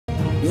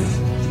Ho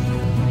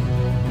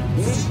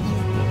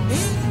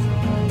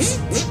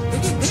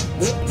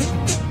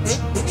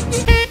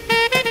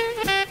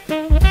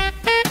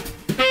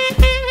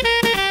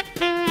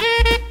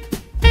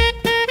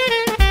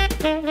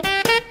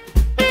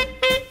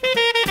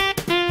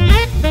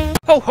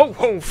ho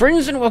ho,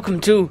 friends, and welcome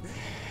to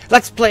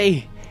Let's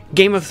Play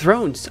Game of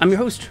Thrones. I'm your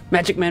host,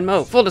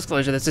 MagicManMo. Full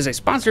disclosure, this is a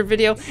sponsored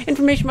video.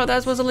 Information about that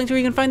as well as a link to where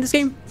you can find this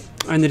game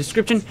are in the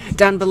description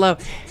down below.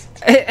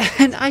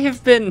 And I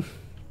have been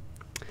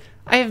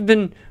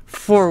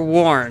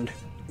forewarned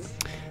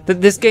that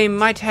this game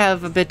might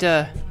have a bit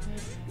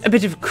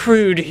of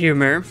crude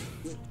humor,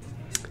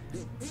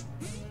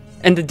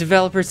 and the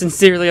developer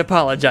sincerely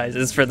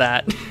apologizes for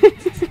that.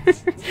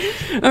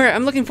 Alright,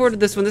 I'm looking forward to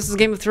this one. This is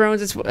Game of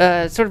Thrones. It's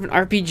sort of an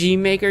RPG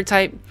Maker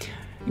type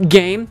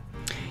game.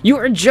 You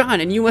are Jon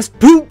and you must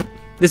poop!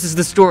 This is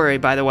the story,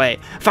 by the way.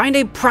 Find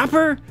a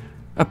proper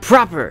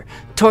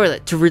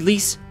toilet to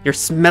release your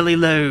smelly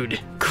load.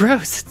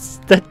 Gross.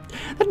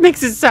 That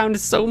makes it sound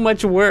so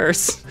much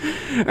worse.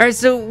 Alright,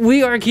 so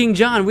we are King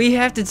Jon. We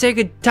have to take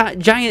a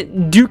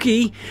giant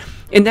dookie,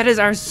 and that is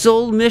our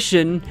sole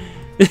mission.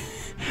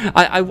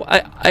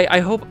 I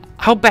hope.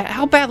 How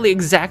badly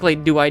exactly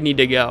do I need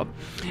to go?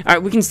 All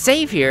right, we can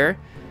save here.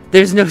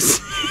 There's no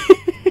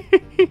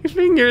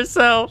saving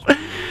yourself.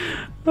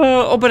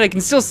 Oh, but I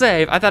can still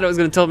save. I thought it was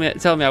going to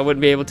tell me I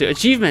wouldn't be able to.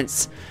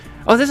 Achievements.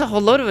 Oh, there's a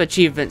whole load of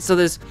achievements. So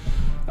there's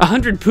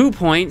 100 poo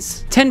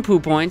points, 10 poo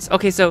points.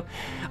 Okay, so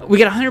we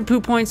get 100 poo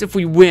points if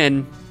we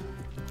win.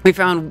 We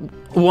found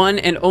one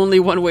and only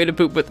one way to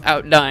poop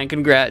without dying.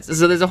 Congrats.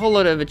 So there's a whole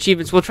load of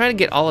achievements. We'll try to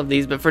get all of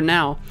these, but for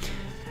now,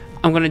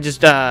 I'm going to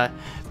just try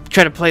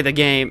to play the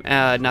game.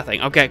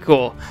 Nothing. Okay,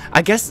 cool.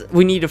 I guess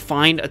we need to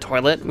find a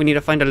toilet. We need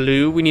to find a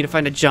loo. We need to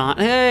find a Jon.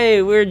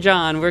 Hey, we're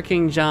Jon. We're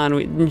King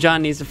Jon.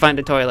 Jon needs to find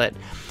a toilet.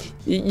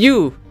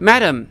 You,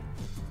 madam.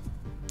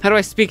 How do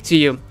I speak to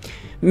you?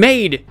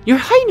 Maid, your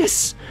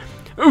highness.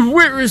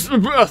 Where is the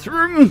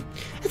bathroom?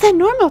 The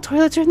normal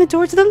toilets are in the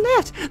door to the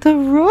left. The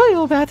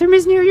royal bathroom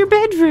is near your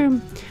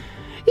bedroom.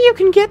 You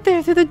can get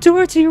there through the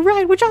door to your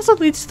right, which also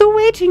leads to the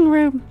waiting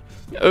room.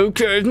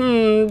 Okay,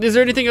 is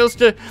there anything else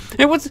to...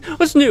 Hey, what's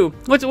new?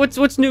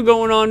 What's new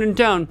going on in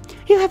town?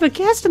 You have a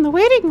guest in the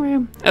waiting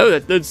room. Oh,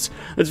 that's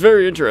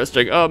very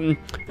interesting.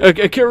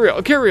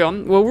 Carry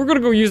on. Well, we're gonna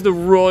go use the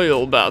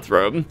royal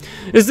bathroom.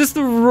 Is this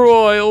the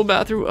royal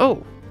bathroom?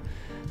 Oh.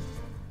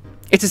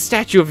 It's a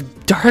statue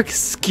of Dark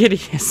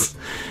Skidius.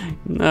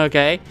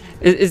 Okay.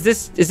 Is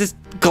this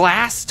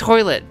glass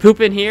toilet?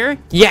 Poop in here?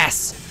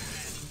 Yes!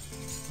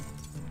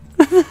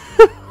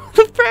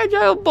 The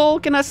fragile bowl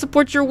cannot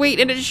support your weight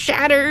and it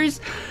shatters.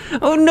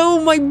 Oh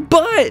no, my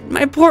butt!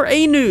 My poor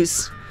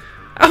anus.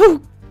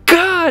 Oh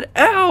god,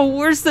 ow!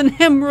 Worse than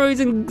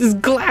hemorrhoids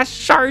and glass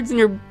shards in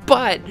your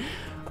butt.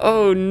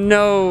 Oh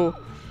no.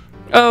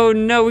 Oh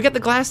no, we got the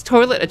glass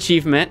toilet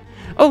achievement.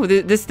 Oh,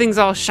 this thing's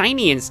all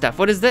shiny and stuff.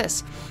 What is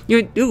this?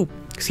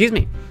 Excuse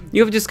me.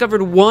 You have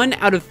discovered 1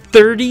 out of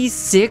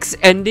 36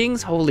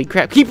 endings? Holy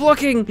crap, keep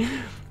looking!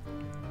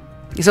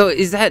 So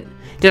is that...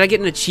 Did I get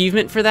an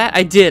achievement for that?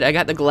 I did. I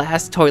got the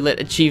glass toilet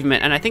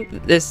achievement, and I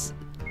think these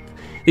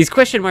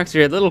question marks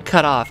are a little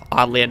cut off,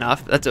 oddly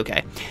enough. That's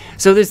okay.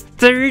 So there's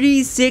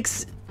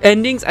 36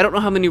 endings. I don't know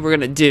how many we're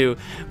gonna do,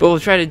 but we'll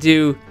try to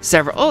do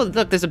several. Oh,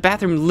 look, there's a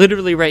bathroom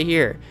literally right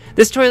here.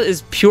 This toilet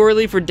is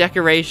purely for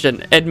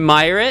decoration.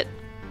 Admire it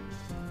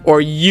or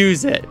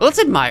use it. Let's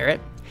admire it.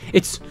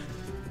 It's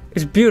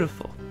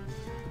beautiful,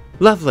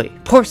 lovely,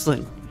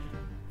 porcelain,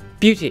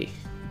 beauty,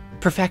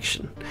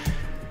 perfection.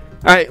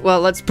 All right, well,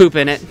 let's poop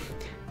in it.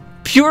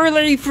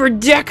 Purely for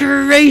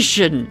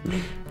decoration.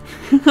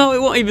 Oh,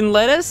 it won't even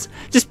let us?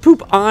 Just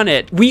poop on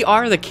it. We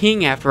are the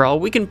king, after all.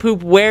 We can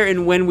poop where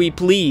and when we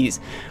please.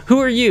 Who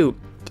are you?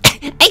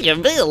 I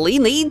really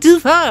need to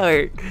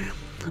fart.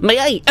 May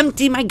I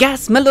empty my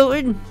gas, my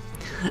lord?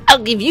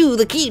 I'll give you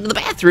the key to the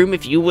bathroom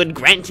if you would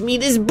grant me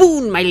this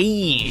boon, my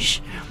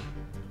liege.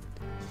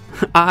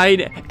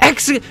 I'd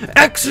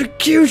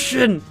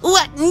execution.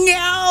 What?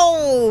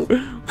 No!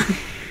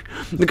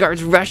 The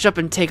guards rush up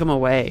and take him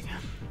away.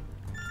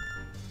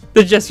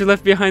 The jester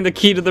left behind the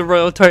key to the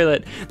royal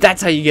toilet.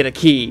 That's how you get a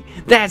key.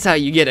 That's how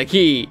you get a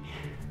key.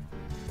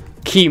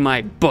 Key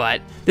my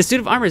butt. The suit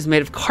of armor is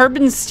made of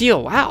carbon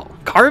steel. Wow,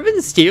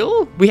 carbon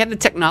steel? We have the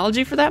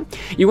technology for that?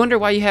 You wonder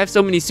why you have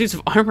so many suits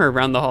of armor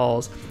around the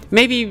halls.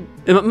 Maybe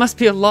it must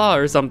be a law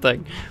or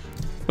something.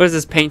 What is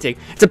this painting?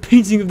 It's a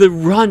painting of the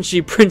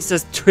raunchy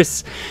Princess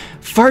Triss,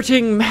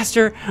 farting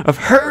master of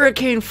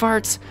hurricane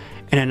farts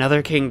in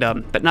another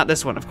kingdom, but not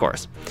this one, of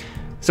course.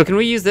 So can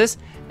we use this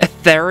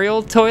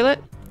ethereal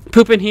toilet?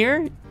 Poop in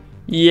here?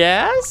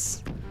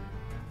 Yes?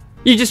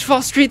 You just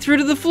fall straight through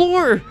to the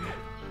floor.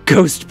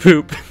 Ghost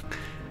poop.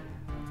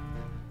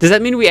 Does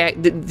that mean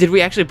did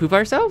we actually poop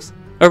ourselves?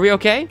 Are we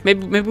okay?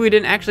 Maybe we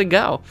didn't actually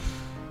go.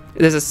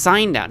 There's a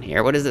sign down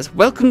here. What is this?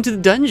 Welcome to the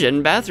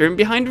dungeon bathroom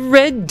behind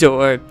red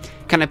door.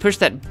 Can I push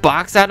that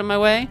box out of my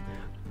way?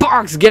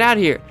 Box, get out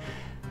of here.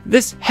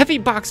 This heavy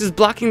box is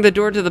blocking the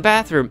door to the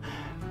bathroom.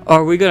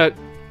 Are we gonna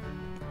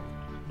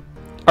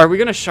Are we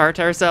gonna shart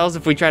ourselves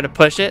if we try to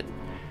push it?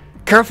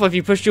 Careful, if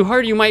you push too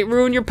hard, you might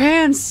ruin your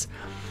pants.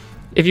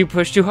 If you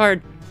push too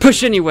hard,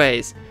 push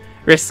anyways.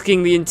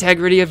 Risking the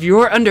integrity of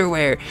your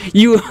underwear.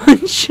 You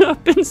hunch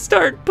up and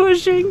start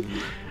pushing.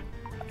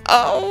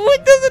 Oh,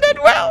 it doesn't end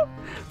well.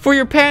 For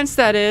your pants,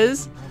 that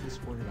is.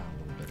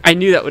 I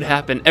knew that would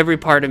happen. Every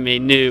part of me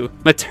knew.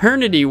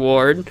 Maternity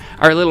ward,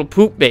 our little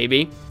poop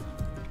baby.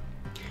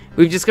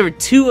 We've discovered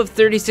 2 of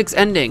 36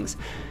 endings.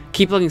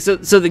 Keep looking. So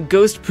the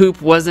ghost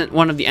poop wasn't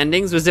one of the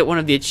endings? Was it one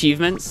of the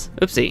achievements?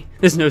 Oopsie.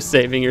 There's no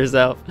saving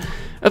yourself.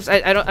 Oops,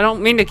 I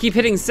don't mean to keep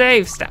hitting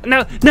save. Stop.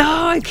 No,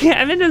 I can't.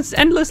 I'm in this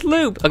endless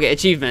loop. Okay,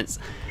 achievements.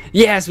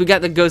 Yes, we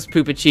got the ghost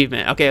poop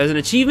achievement. Okay, it was an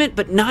achievement,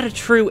 but not a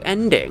true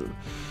ending.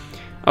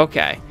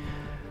 Okay.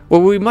 Well,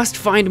 we must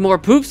find more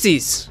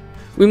poopsies.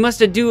 We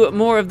must do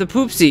more of the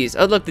poopsies.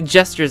 Oh, look, the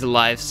jester's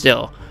alive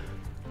still.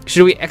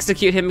 Should we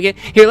execute him again?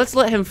 Here, let's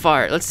let him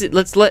fart.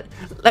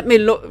 Let me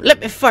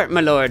fart,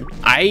 my lord.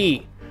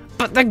 Aye.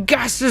 But the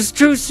gas is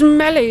too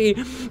smelly.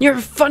 Your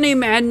funny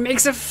man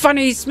makes a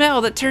funny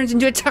smell that turns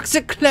into a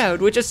toxic cloud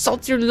which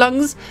assaults your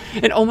lungs.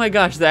 And oh my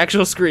gosh, the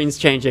actual screen's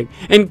changing.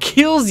 And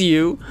kills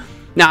you.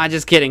 Nah,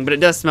 just kidding, but it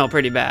does smell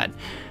pretty bad.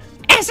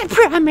 As I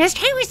promised,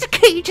 here is the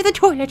key to the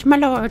toilet, my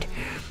lord.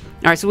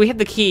 Alright, so we have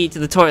the key to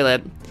the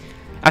toilet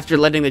after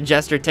letting the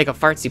jester take a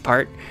fartsy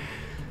part.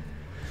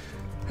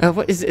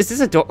 What is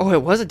this a door? Oh,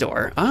 it was a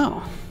door.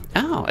 Oh.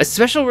 A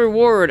special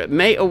reward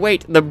may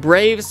await the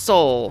brave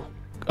soul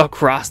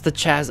across the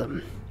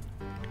chasm.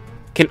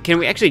 Can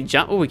we actually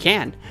jump? Oh, we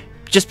can.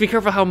 Just be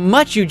careful how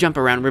much you jump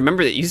around.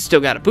 Remember that you still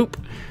gotta poop.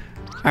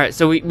 Alright,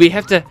 so we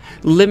have to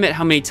limit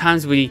how many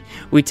times we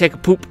take a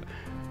poop.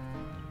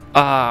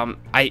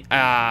 Okay.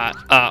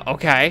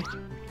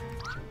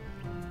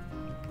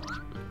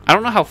 I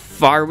don't know how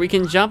far we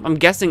can jump. I'm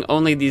guessing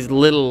only these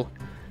little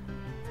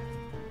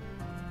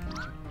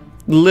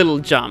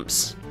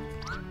jumps.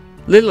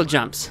 Little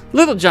jumps,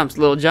 Little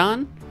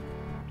John.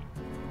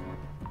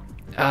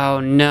 Oh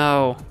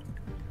no.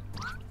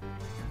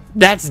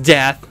 That's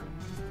death.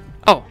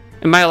 Oh,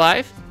 am I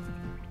alive?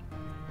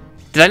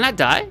 Did I not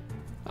die?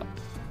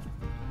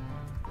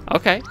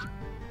 Okay.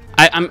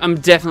 I'm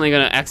definitely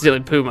gonna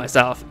accidentally poo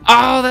myself.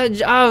 Oh,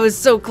 it was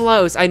so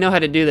close. I know how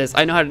to do this.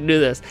 Oh,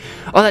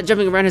 that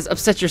jumping around has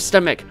upset your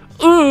stomach.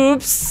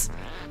 Oops.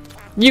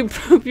 You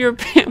poop your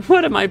pants.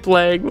 What am I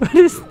playing? What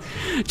is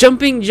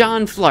Jumping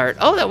John Flart?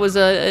 Oh, that was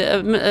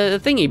a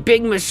thingy.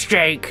 Big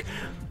mistake.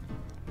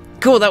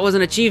 Cool, that was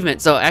an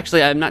achievement. So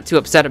actually, I'm not too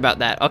upset about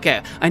that.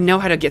 Okay, I know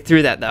how to get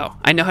through that though.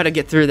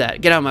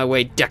 Get out of my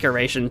way,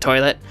 decoration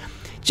toilet.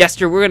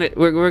 Jester,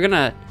 we're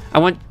gonna.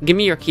 Give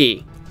me your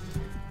key.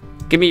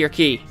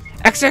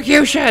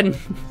 Execution.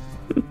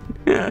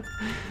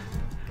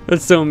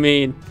 That's so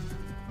mean.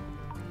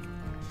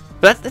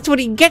 But that's what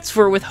he gets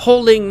for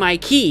withholding my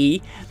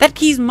key. That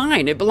key's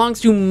mine. It belongs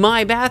to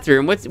my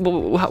bathroom.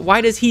 Why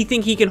does he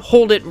think he can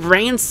hold it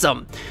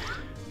ransom?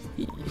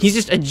 He's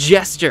just a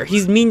jester.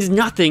 He means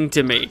nothing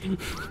to me.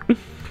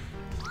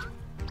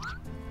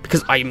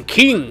 Because I am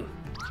king.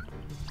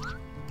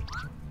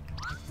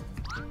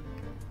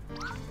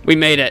 We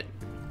made it.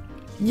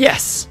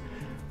 Yes.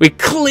 We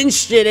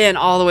clinched it in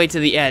all the way to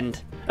the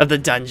end of the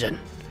dungeon,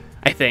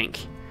 I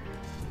think.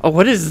 Oh,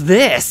 what is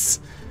this?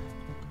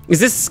 Is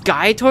this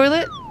sky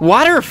toilet?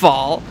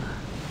 Waterfall?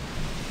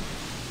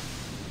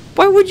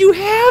 Why would you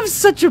have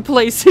such a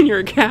place in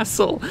your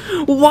castle?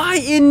 Why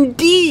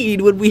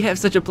indeed would we have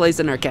such a place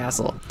in our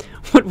castle?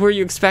 What were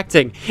you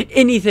expecting?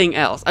 Anything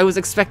else? I was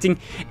expecting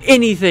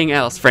anything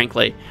else,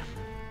 frankly.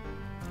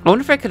 I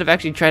wonder if I could have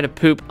actually tried to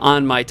poop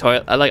on my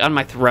toilet, like on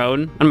my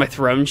throne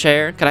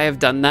chair. Could I have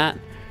done that?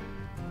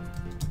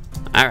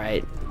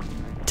 Alright.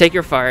 Take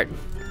your fart.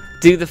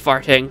 Do the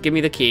farting. Give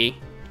me the key.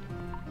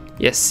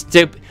 You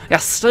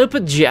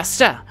stupid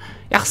jester.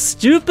 You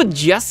stupid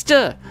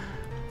jester.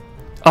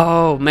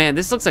 Oh man,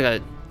 this looks like a...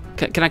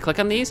 Can I click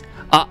on these?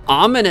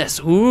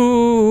 Ominous.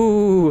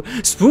 Ooh.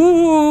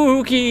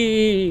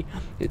 Spooky.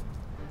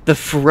 The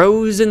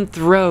frozen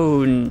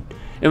throne.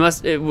 We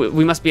must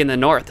be in the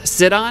north.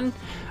 Sit on?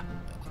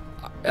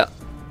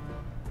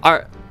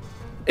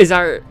 Is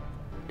our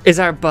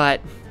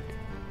butt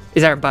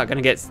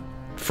gonna get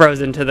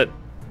frozen to the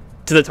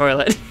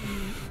toilet?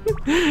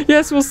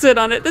 Yes, we'll sit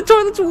on it. The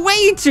toilet's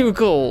way too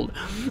cold.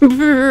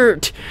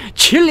 Bert,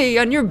 chilly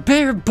on your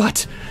bare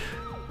butt.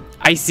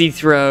 Icy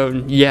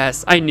throne.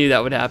 Yes, I knew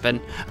that would happen.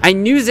 I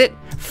knew it.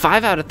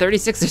 5 out of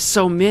 36. There's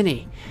so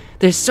many.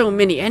 There's so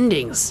many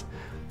endings.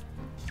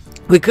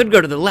 We could go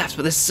to the left,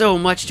 but there's so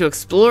much to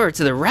explore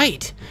to the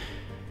right.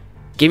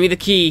 Give me the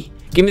key.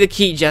 Give me the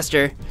key,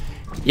 Jester.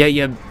 Yeah,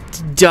 you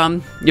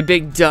dumb. You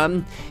big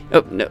dumb.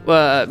 Oh,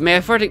 no, may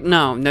I fart?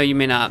 No, you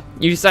may not.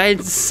 You decided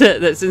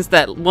that since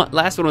that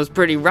last one was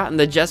pretty rotten,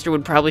 the Jester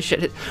would probably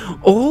shit it.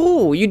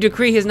 Oh, you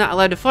decree he's not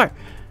allowed to fart.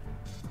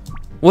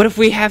 What if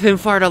we have him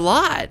fart a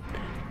lot?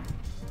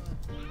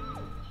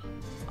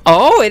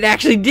 Oh, it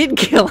actually did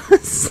kill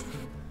us.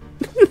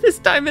 This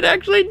time it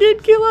actually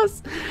did kill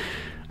us.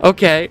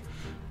 Okay.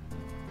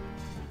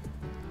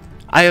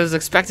 I was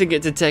expecting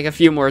it to take a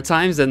few more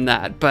times than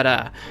that, but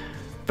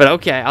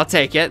okay, I'll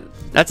take it.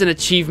 That's an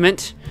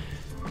achievement.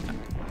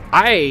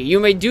 You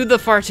may do the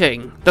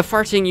farting. The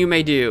farting you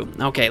may do.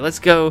 Okay, let's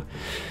go.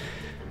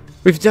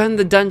 We've done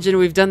the dungeon,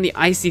 we've done the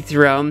icy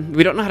throne.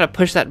 We don't know how to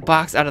push that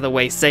box out of the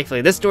way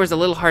safely. This door is a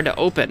little hard to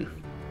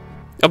open.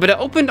 Oh, but it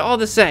opened all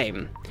the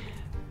same.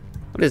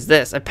 What is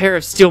this? A pair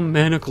of steel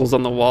manacles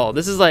on the wall.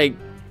 This is like...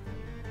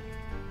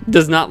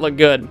 does not look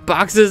good.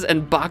 Boxes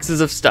and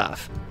boxes of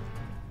stuff.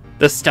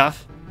 This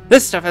stuff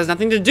has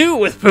nothing to do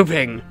with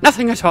pooping.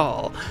 Nothing at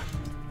all.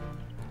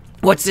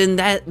 What's in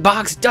that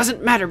box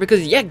doesn't matter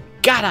because you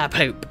gotta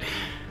poop.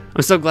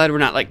 I'm so glad we're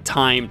not like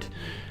timed.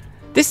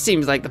 This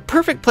seems like the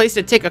perfect place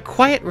to take a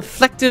quiet,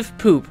 reflective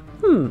poop.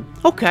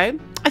 Okay.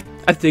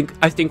 I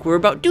think we're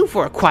about due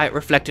for a quiet,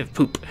 reflective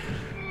poop.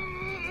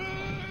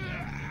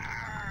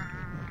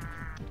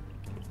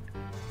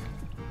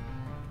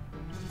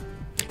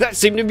 That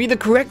seemed to be the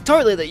correct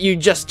toilet that you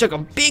just took a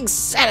big,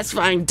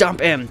 satisfying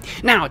dump in.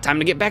 Now, time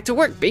to get back to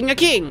work being a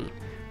king.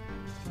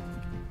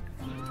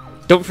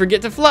 Don't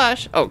forget to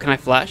flush. Oh, can I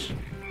flush?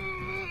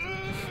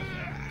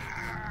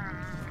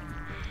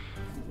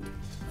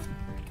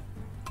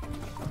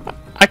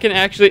 I can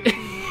actually...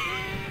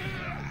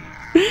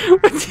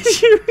 What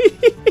did you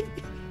eat?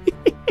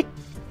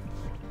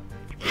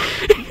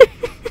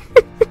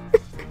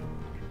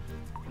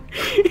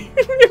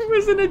 There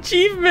was an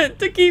achievement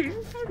to keep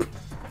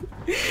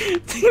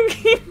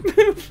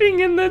pooping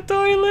in the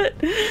toilet.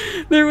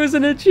 There was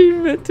an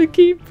achievement to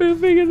keep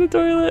pooping in the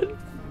toilet.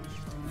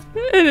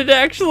 And it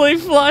actually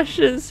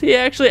flushes. He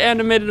actually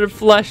animated a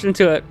flush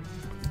into it.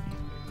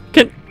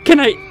 Can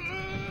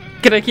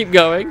I keep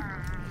going?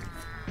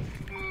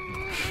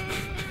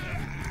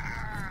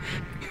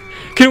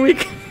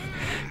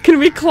 Can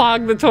we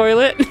clog the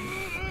toilet?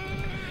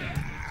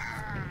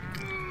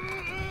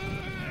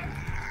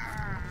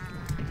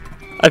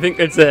 I think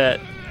that's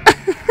it.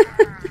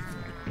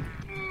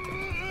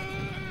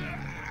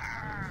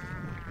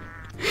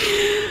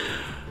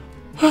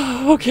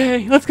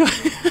 Okay, let's go.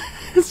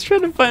 Let's try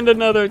to find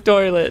another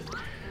toilet.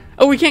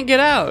 Oh, we can't get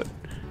out.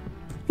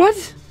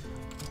 What?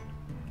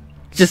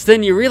 Just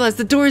then you realize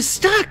the door is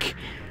stuck.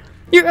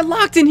 You're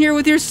locked in here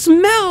with your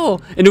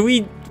smell. And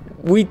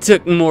we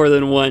took more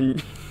than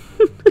one.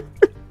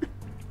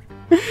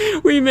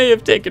 We may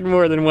have taken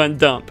more than one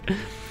dump.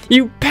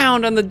 You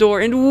pound on the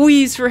door and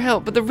wheeze for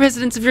help, but the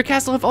residents of your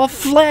castle have all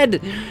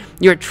fled.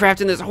 You're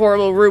trapped in this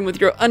horrible room with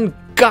your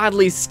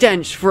ungodly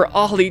stench for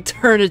all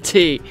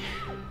eternity.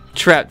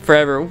 Trapped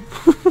forever.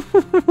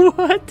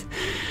 What?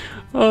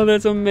 Oh,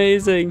 that's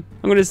amazing.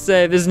 I'm gonna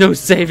say there's no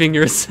saving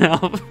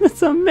yourself.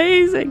 That's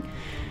amazing.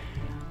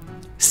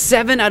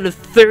 7 out of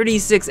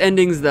 36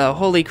 endings though,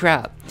 holy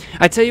crap.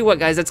 I tell you what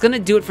guys, that's gonna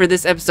do it for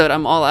this episode.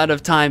 I'm all out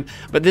of time,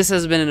 but this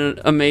has been an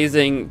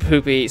amazing,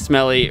 poopy,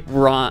 smelly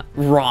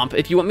romp.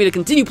 If you want me to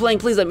continue playing,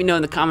 please let me know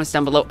in the comments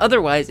down below.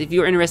 Otherwise, if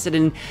you're interested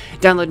in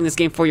downloading this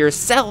game for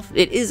yourself,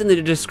 it is in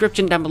the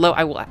description down below.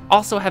 I will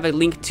also have a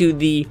link to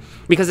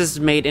because this is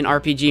made in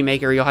RPG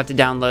Maker, you'll have to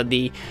download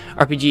the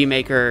RPG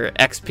Maker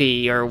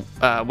XP or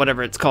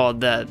whatever it's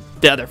called, the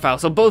other file.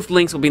 So both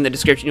links will be in the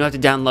description. You'll have to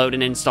download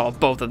and install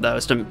both of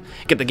those to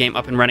get the game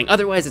up and running.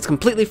 Otherwise, it's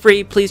completely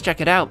free. Please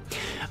check it out.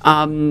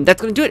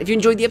 That's going to do it. If you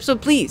enjoyed the episode,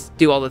 please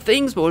do all the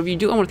things. But whatever you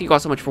do, I want to thank you all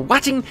so much for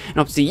watching, and I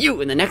hope to see you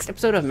in the next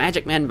episode of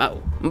Magic Man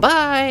Mo.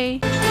 Bye!